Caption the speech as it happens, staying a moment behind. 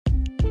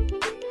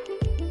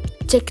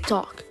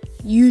TikTok,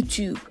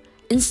 YouTube,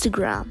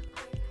 Instagram,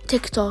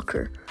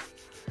 TikToker,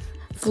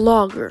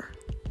 vlogger,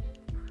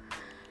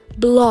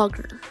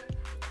 blogger.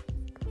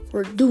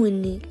 We're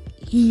doing it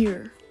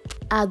here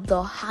at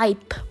the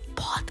Hype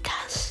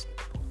Podcast.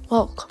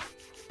 Welcome.